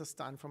being able to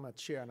stand from a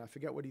chair, and I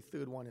forget what the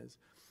third one is.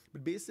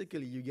 But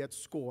basically, you get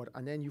scored,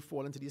 and then you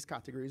fall into these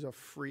categories of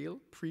frail,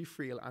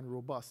 pre-frail, and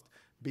robust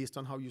based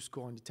on how you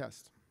score on the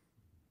test.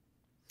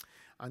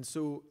 And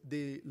so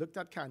they looked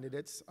at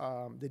candidates,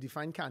 they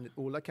defined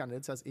older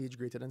candidates as age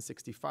greater than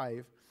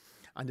 65,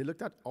 and they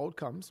looked at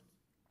outcomes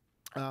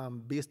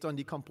based on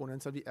the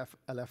components of the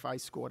LFI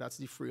score, that's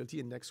the frailty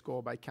index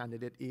score by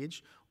candidate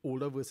age,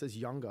 older versus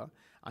younger,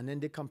 and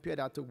then they compare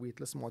that to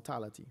weightless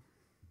mortality.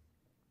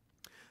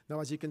 Now,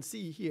 as you can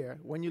see here,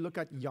 when you look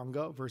at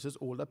younger versus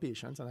older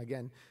patients, and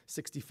again,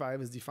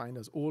 65 is defined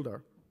as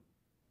older,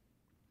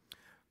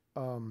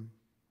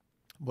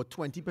 but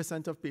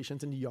 20% of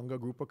patients in the younger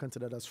group were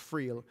considered as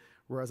frail,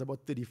 whereas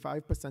about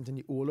 35% in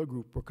the older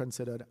group were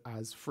considered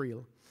as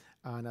frail.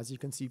 And as you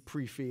can see,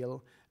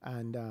 pre-frail,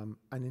 and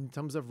in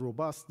terms of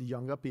robust, the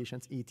younger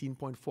patients,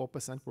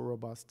 18.4% were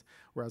robust,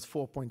 whereas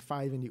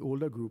 4.5% in the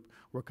older group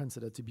were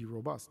considered to be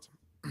robust.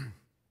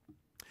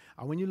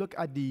 And when you look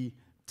at the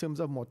terms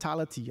of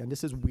mortality, and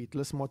this is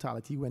weightless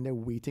mortality when they're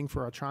waiting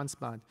for a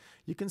transplant,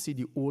 you can see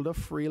the older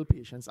frail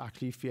patients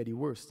actually fare the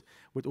worst,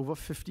 with over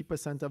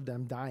 50% of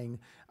them dying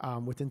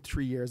within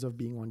 3 years of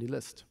being on the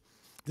list.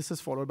 This is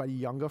followed by the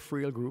younger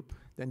frail group,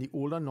 then the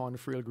older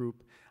non-frail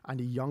group, and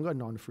the younger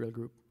non-frail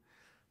group.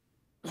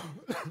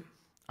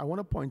 I want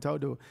to point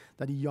out, though,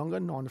 that the younger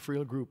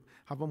non-frail group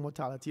have a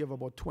mortality of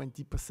about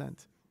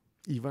 20%,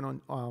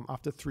 even on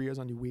after 3 years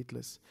on the wait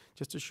list,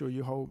 just to show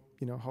you how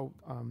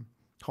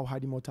high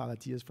the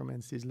mortality is from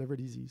end-stage liver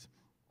disease.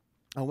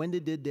 And when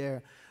they did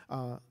their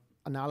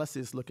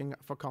analysis looking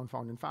for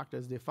confounding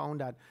factors, they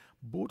found that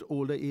both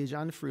older age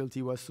and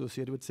frailty were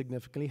associated with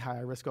significantly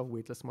higher risk of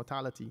weightless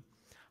mortality.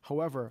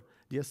 However,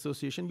 the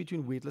association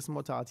between waitlist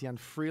mortality and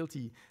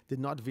frailty did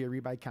not vary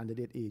by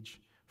candidate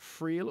age.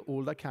 Frail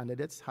older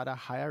candidates had a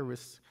higher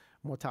risk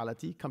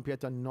mortality compared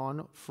to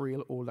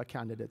non-frail older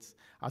candidates,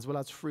 as well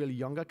as frail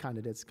younger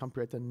candidates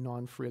compared to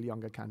non-frail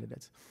younger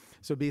candidates.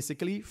 So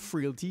basically,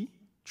 frailty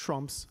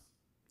trumps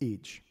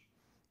age,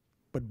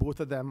 but both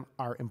of them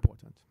are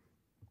important.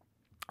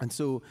 And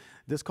so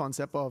this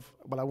concept of,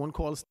 well, I won't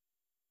call this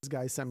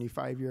guy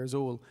 75 years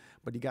old,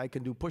 but the guy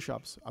can do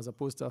push-ups, as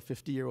opposed to a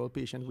 50-year-old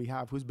patient we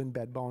have who's been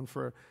bedbound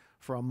for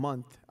a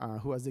month,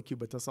 who has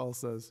decubitus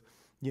ulcers.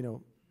 You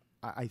know,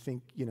 I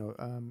think, you know,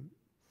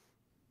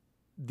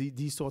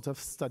 these sorts of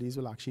studies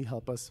will actually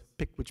help us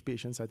pick which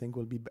patients I think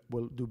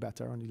will do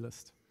better on the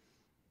list.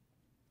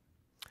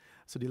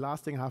 So the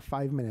last thing, I have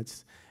 5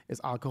 minutes,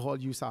 is alcohol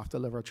use after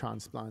liver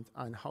transplant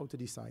and how to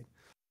decide.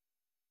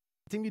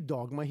 I think the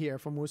dogma here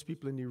for most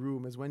people in the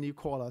room is when you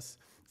call us,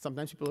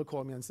 sometimes people will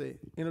call me and say,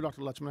 you know,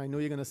 Dr. Lutchman, I know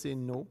you're going to say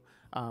no,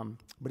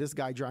 but this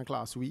guy drank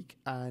last week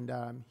and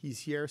he's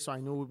here, so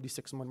I know the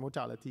 6-month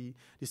mortality,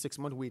 the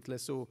 6-month wait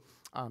list, so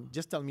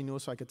just tell me no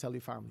so I can tell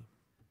your family.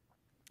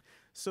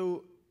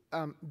 So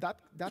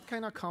that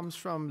kind of comes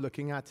from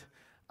looking at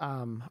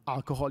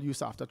alcohol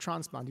use after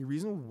transplant. The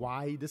reason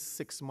why this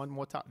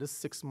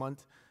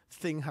 6-month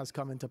thing has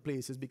come into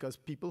place is because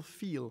people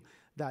feel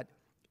that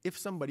if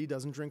somebody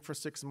doesn't drink for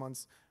 6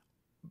 months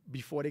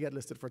before they get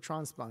listed for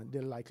transplant,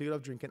 their likelihood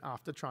of drinking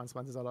after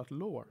transplant is a lot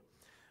lower.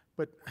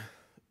 But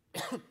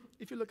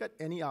if you look at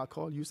any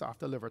alcohol use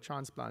after liver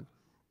transplant,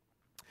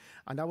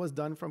 and that was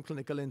done from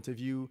clinical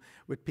interview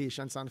with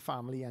patients and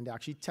family, and they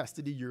actually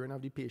tested the urine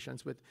of the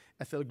patients with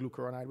ethyl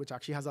glucuronide, which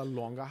actually has a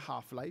longer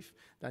half-life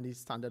than the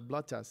standard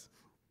blood test.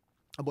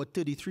 About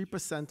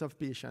 33% of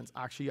patients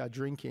actually are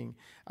drinking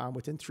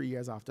within 3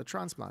 years after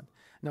transplant.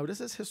 Now, this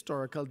is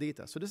historical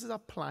data, so this is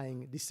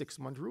applying the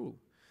 6-month rule.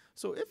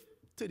 So if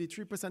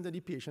 33% of the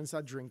patients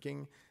are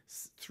drinking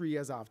 3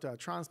 years after a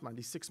transplant,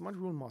 the 6-month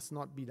rule must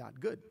not be that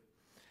good.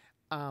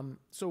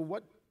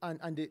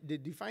 They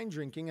define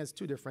drinking as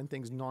two different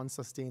things,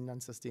 non-sustained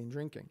and sustained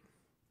drinking.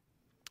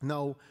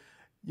 Now,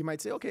 you might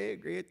say, okay,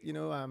 great, you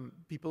know,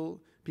 people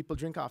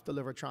drink after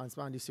liver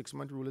transplant, the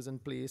 6-month rule is in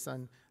place,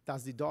 and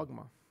that's the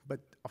dogma. But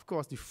of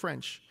course, the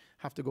French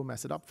have to go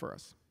mess it up for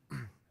us.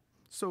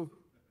 So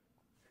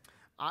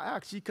I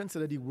actually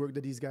consider the work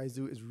that these guys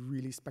do is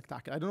really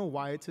spectacular. I don't know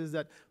why it is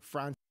that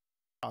France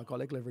has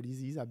alcoholic liver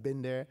disease. I've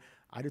been there.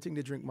 I don't think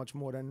they drink much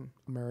more than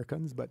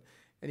Americans. But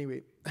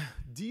anyway,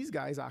 these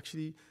guys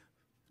actually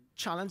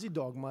challenged the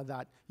dogma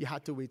that you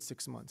had to wait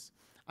 6 months.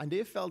 And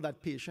they felt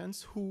that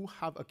patients who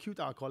have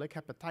acute alcoholic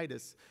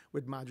hepatitis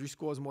with Maddrey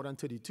scores more than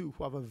 32,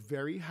 who have a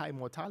very high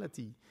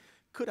mortality,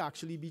 could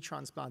actually be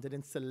transplanted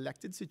in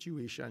selected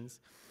situations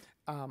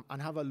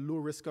and have a low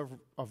risk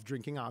of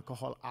drinking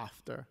alcohol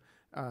after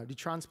the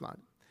transplant.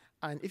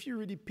 And if you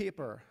read the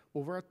paper,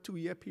 over a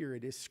 2-year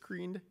period, they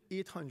screened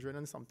 800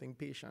 and something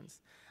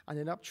patients and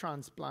ended up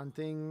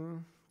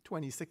transplanting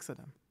 26 of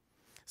them.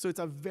 So it's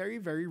a very,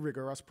 very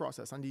rigorous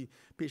process. And the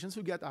patients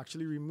who get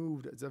actually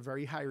removed, it's a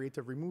very high rate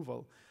of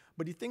removal.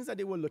 But the things that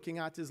they were looking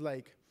at is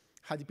like,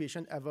 had the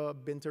patient ever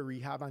been to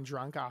rehab and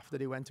drank after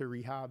they went to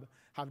rehab?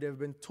 Have they ever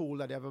been told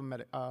that they have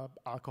an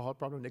alcohol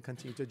problem, they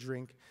continue to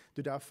drink?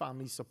 Do they have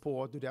family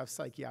support? Do they have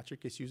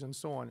psychiatric issues and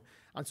so on?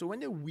 And so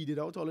when they weeded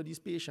out all of these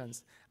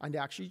patients and they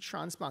actually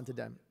transplanted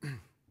them,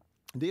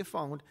 they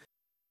found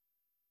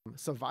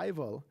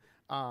survival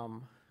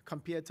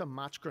compared to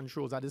match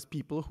controls, that is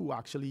people who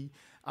actually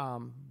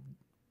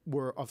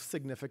were of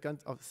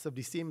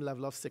the same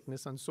level of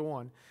sickness and so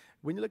on.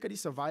 When you look at the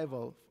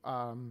survival,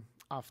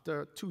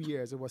 after 2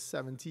 years, it was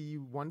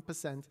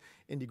 71%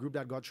 in the group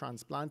that got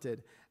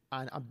transplanted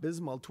and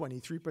abysmal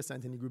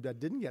 23% in the group that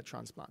didn't get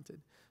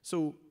transplanted.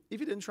 So if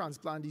you didn't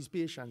transplant these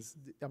patients,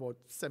 about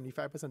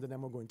 75% of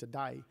them were going to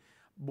die.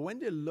 But when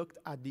they looked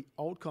at the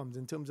outcomes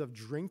in terms of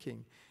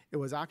drinking, it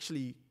was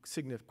actually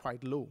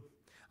quite low.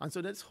 And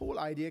so this whole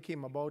idea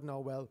came about now,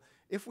 well,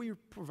 if we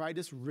provide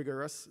this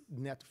rigorous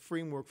net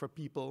framework for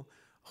people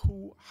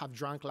who have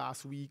drank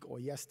last week or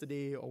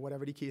yesterday or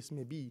whatever the case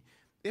may be,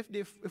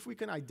 if we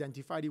can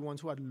identify the ones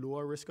who had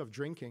lower risk of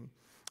drinking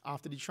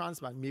after the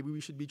transplant, maybe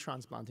we should be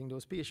transplanting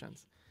those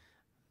patients.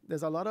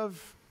 There's a lot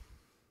of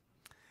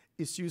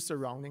issues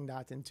surrounding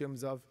that in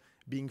terms of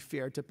being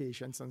fair to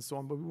patients and so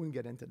on, but we won't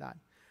get into that.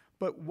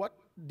 But what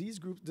this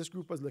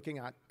group was looking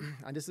at,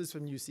 and this is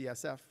from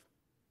UCSF,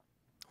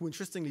 who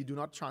interestingly do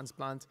not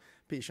transplant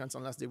patients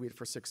unless they wait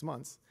for 6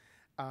 months.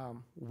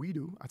 We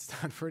do at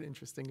Stanford,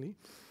 interestingly.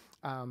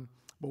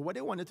 But what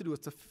they wanted to do is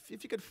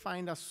if you could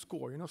find a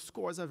score, you know,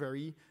 scores are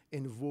very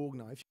in vogue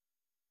now. If you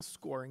have a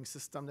scoring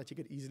system that you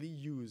could easily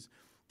use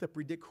to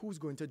predict who's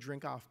going to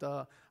drink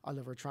after a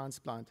liver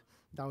transplant,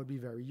 that would be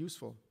very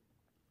useful.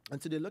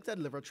 And so they looked at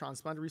liver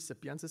transplant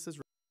recipients. This is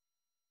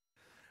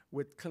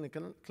with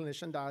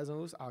clinician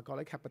diagnosed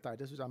alcoholic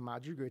hepatitis, which are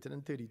Maddrey greater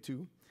than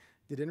 32.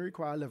 They didn't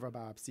require liver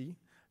biopsy,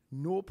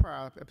 no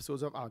prior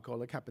episodes of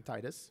alcoholic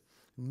hepatitis,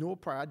 no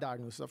prior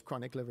diagnosis of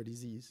chronic liver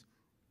disease.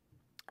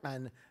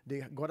 And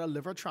they got a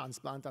liver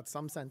transplant at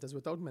some centers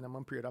without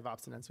minimum period of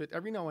abstinence. So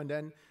every now and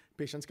then,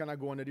 patients kind of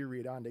go under the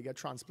radar and they get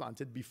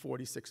transplanted before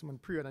the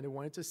 6-month period, and they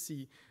wanted to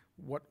see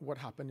what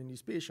happened in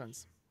these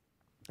patients.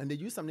 And they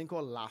used something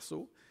called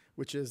lasso,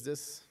 which is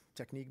this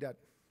technique that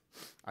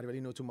I don't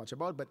really know too much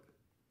about, but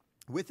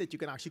with it, you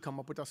can actually come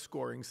up with a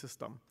scoring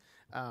system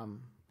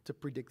to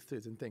predict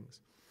certain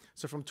things.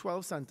 So from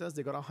 12 centers,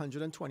 they got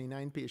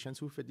 129 patients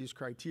who fit these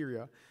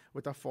criteria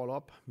with a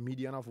follow-up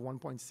median of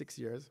 1.6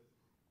 years.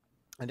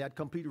 And they had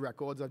complete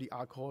records of the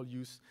alcohol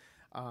use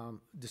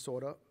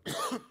disorder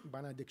by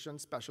an addiction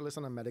specialist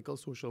and a medical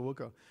social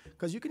worker.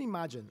 Because you can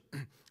imagine,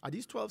 at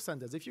these 12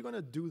 centers, if you're going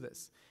to do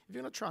this, if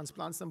you're going to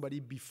transplant somebody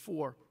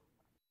before,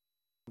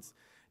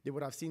 they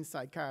would have seen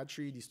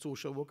psychiatry, the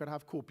social worker would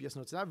have copious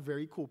notes. They have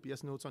very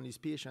copious notes on these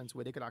patients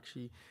where they could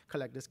actually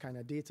collect this kind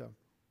of data.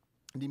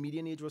 The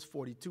median age was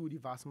 42. The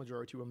vast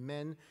majority were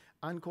men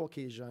and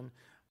Caucasian,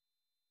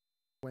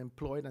 were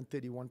employed, and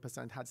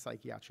 31% had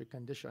psychiatric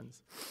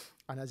conditions.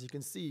 And as you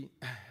can see,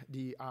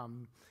 the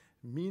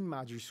mean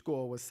Maddrey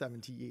score was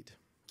 78.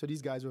 So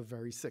these guys were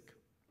very sick.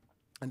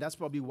 And that's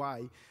probably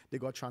why they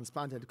got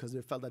transplanted, because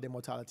they felt that their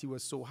mortality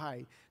was so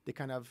high, they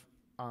kind of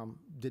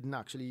didn't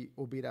actually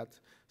obey that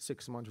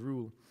 6-month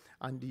rule.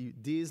 And the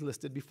days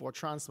listed before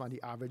transplant,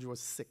 the average was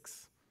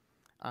 6.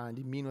 And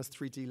the mean was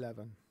 3 to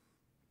 11.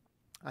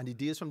 And the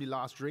days from the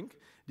last drink,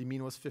 the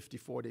mean was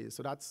 54 days.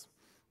 So that's,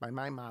 by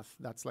my math,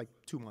 that's like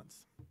 2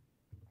 months,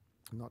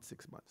 not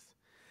 6 months.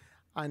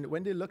 And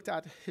when they looked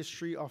at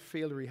history of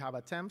failed rehab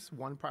attempts,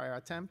 1 prior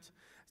attempt,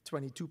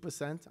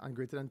 22%, and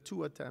greater than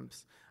 2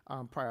 attempts,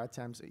 prior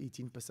attempts,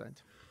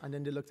 18%. And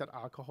then they looked at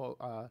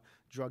alcohol,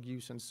 drug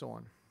use, and so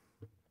on.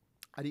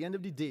 At the end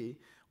of the day,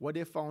 what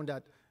they found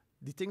that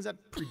the things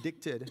that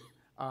predicted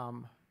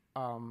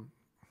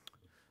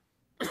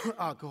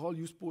alcohol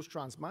use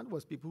post-transplant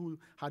was people who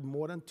had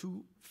more than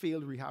 2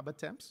 failed rehab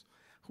attempts,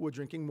 who were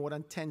drinking more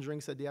than 10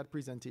 drinks a day at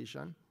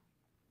presentation,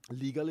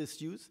 legal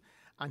issues,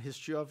 and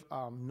history of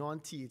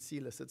non-THC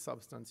illicit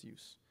substance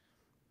use.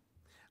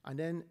 And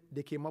then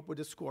they came up with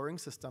a scoring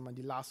system, and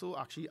the lasso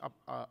actually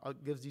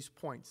gives these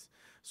points.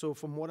 So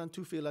for more than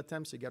 2 failed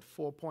attempts, you get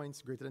 4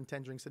 points. Greater than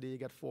 10 drinks a day, you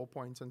get 4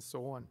 points, and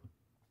so on.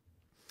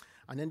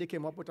 And then they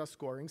came up with a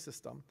scoring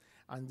system,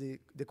 and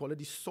they call it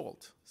the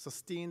SALT,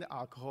 Sustained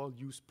Alcohol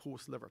Use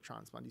Post-Liver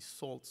Transplant, the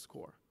SALT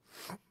score.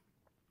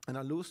 And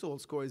a low SALT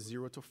score is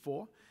 0 to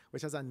 4,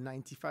 which has a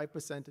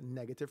 95%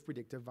 negative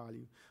predictive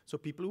value. So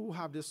people who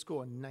have this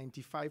score,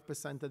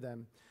 95% of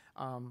them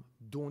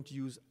don't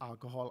use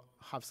alcohol,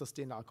 have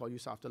sustained alcohol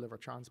use after liver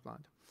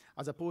transplant.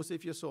 As opposed to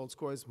if your SALT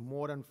score is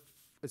more than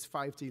is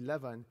 5 to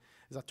 11,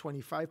 is a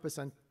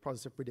 25%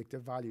 positive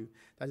predictive value.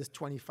 That is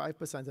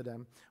 25% of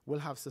them will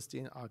have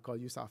sustained alcohol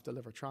use after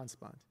liver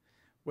transplant,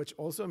 which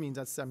also means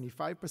that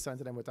 75%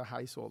 of them with a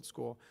high SALT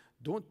score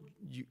don't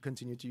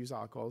continue to use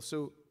alcohol.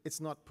 So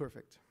it's not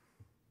perfect.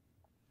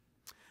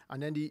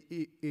 And then the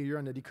area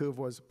under the curve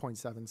was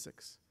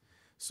 0.76.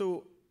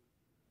 So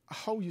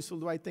how useful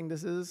do I think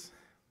this is?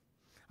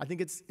 I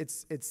think it's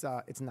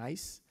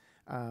nice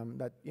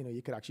that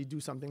you could actually do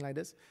something like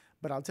this.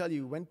 But I'll tell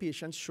you, when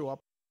patients show up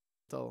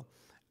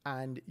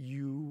and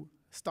you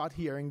start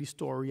hearing the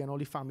story and all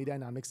the family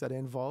dynamics that are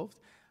involved,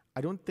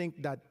 I don't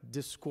think that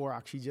this score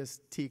actually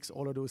just takes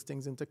all of those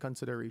things into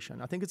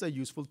consideration. I think it's a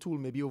useful tool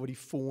maybe over the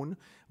phone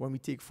when we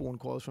take phone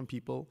calls from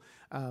people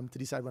to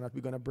decide whether or not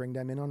we're going to bring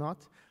them in or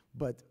not.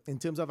 But in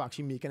terms of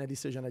actually making a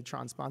decision, a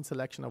transplant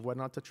selection of whether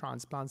or not to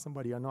transplant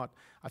somebody or not,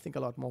 I think a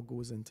lot more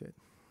goes into it.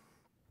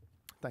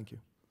 Thank you.